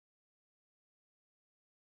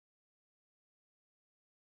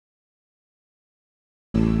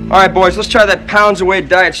All right, boys, let's try that Pounds Away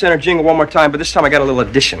Diet Center jingle one more time, but this time I got a little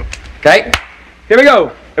addition. Okay? Here we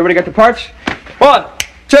go. Everybody got the parts? 1,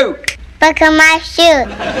 2. Look at my shoe.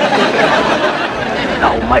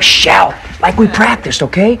 No, Michelle. Like we practiced,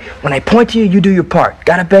 okay? When I point to you, you do your part.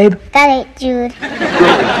 Got it, babe? Got it, Jude.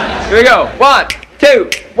 Here we go. 1, 2.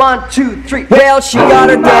 1, 2, 3. Well, she got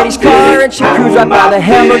her daddy's car and she cruised right by the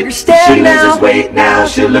hamburger stand now. She loses weight now,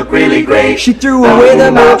 she'll look really great. She threw away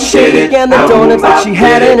the milkshake and the donuts that she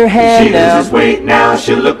had in her hand She now. loses weight now,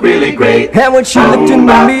 she'll look really great. And when she looked in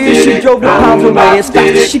the mirror, she drove the pounds away as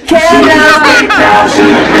fast as she can now.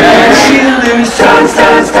 She'll lose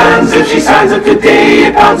tons if she signs up today.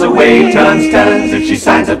 Pounds away, tons if she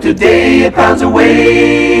signs up today. Pounds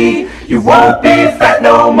away, you won't be fat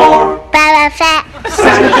no more. Baba fat.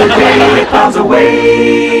 Sign up today, pounds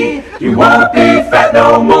away. You won't be fat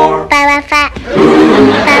no more. Baba fat.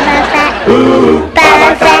 Baba fat.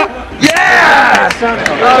 Baba fat. Yes!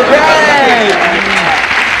 Okay!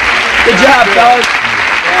 Good job, fellas.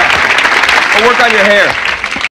 I'll work on your hair.